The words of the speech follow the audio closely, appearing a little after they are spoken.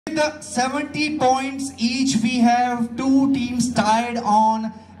With 70 points each, we have two teams tied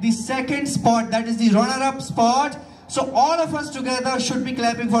on the second spot, that is the runner-up spot. So all of us together should be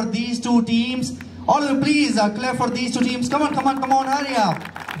clapping for these two teams. All of you please clap for these two teams. Come on, hurry up.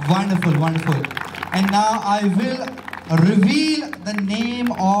 Wonderful, wonderful. And now I will reveal the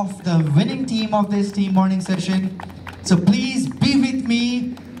name of the winning team of this team morning session. So please be with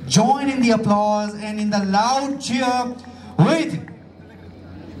me, join in the applause and in the loud cheer. With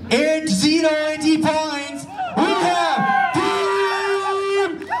 80 points, we have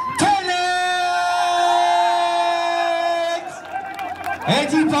Team 10x!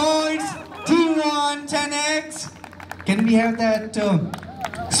 80 points, Team 1, 10x. Can we have that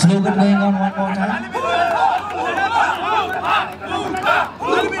slogan going on one more time?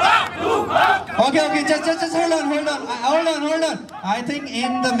 Okay, just hold on. I think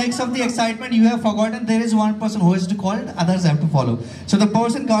in the mix of the excitement, you have forgotten there is one person who is to call it, others have to follow. So the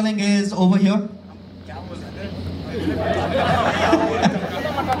person calling is over here.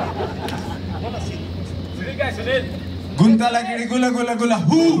 Guntala kidi gula gula gula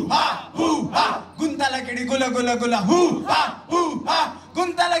hoo ha. Guntala kidi gula gula gula hoo ha.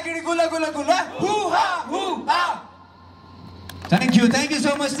 Guntala kidi gula gula gula hoo ha. Thank you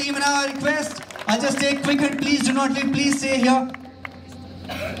so much team. And now I request, I'll just take quick and please do not leave, please stay here.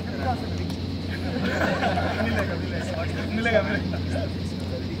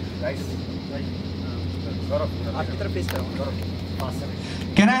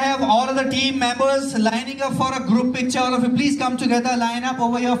 Can I have all of the team members lining up for a group picture? All of you please come together, line up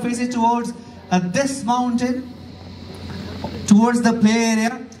over here, faces towards this mountain, towards the play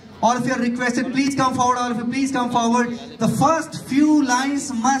area. All of you are requested, please come forward. All of you, please come forward. The first few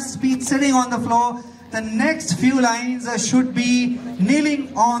lines must be sitting on the floor. The next few lines should be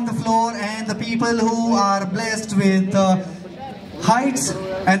kneeling on the floor. And the people who are blessed with heights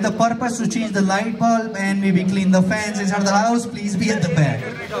and the purpose to change the light bulb and maybe clean the fans inside the house, please be at the back.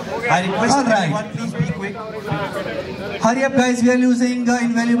 I request everyone, please be quick. Hurry up guys, we are losing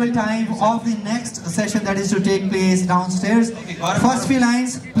invaluable time of the next session that is to take place downstairs. First few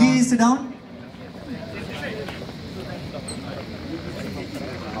lines, please sit down.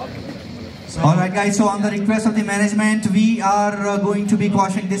 Alright guys, so on the request of the management, we are going to be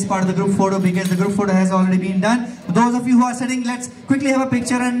quashing this part of the group photo because the group photo has already been done. For those of you who are sitting, let's quickly have a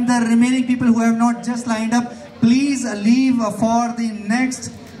picture, and the remaining people who have not just lined up, please leave for the next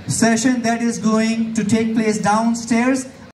session that is going to take place downstairs.